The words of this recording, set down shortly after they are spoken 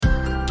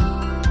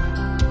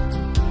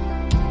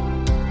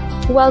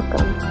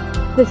Welcome.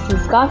 This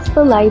is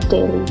Gospel Light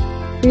Daily,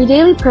 your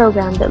daily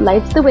program that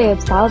lights the way of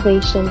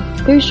salvation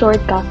through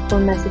short gospel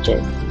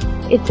messages.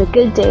 It's a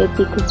good day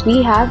because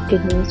we have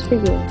good news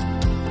for you.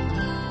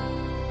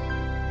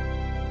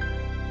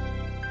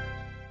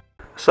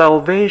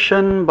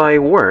 Salvation by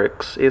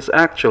works is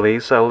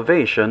actually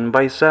salvation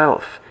by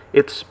self.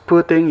 It's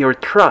putting your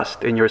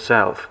trust in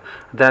yourself,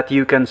 that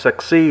you can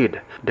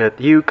succeed,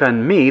 that you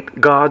can meet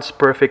God's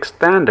perfect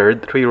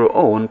standard through your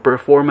own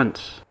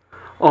performance.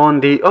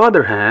 On the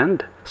other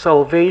hand,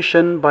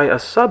 salvation by a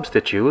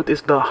substitute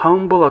is the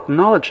humble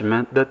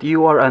acknowledgement that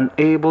you are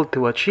unable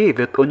to achieve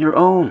it on your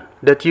own,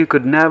 that you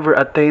could never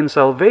attain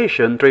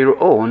salvation through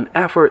your own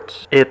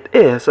efforts. It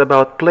is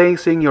about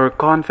placing your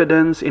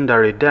confidence in the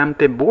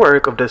redemptive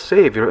work of the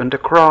Savior on the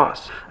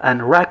cross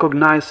and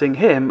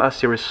recognizing Him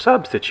as your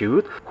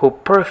substitute who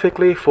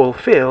perfectly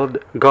fulfilled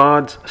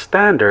God's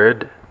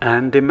standard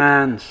and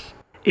demands.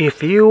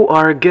 If you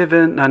are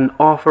given an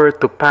offer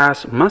to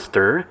pass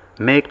muster,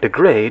 make the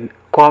grade,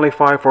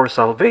 qualify for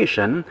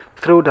salvation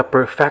through the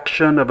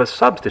perfection of a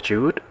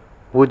substitute,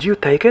 would you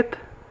take it?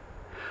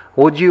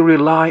 Would you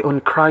rely on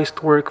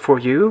Christ's work for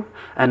you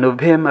and of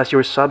Him as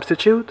your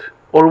substitute?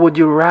 Or would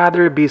you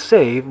rather be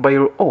saved by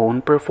your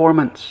own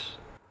performance?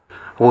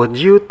 Would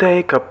you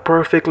take a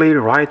perfectly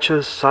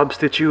righteous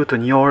substitute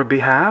on your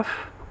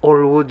behalf?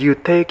 Or would you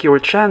take your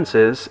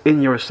chances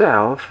in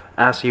yourself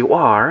as you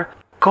are,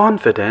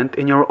 confident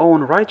in your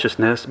own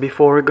righteousness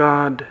before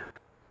God?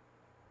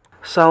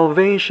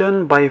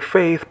 Salvation by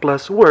faith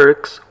plus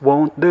works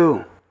won't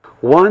do.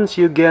 Once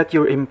you get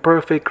your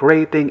imperfect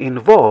rating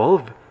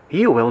involved,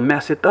 you will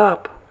mess it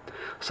up.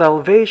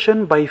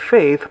 Salvation by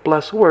faith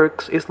plus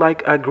works is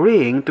like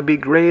agreeing to be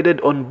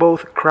graded on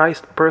both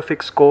Christ's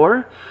perfect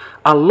score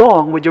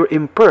along with your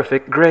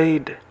imperfect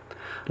grade.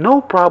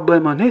 No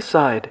problem on His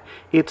side.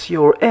 It's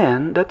your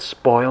end that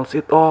spoils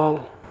it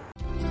all.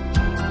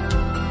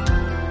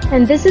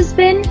 And this has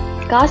been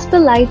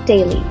Gospel Light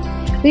Daily.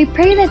 We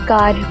pray that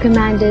God who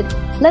commanded,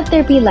 "Let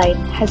there be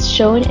light," has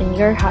shone in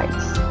your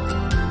hearts.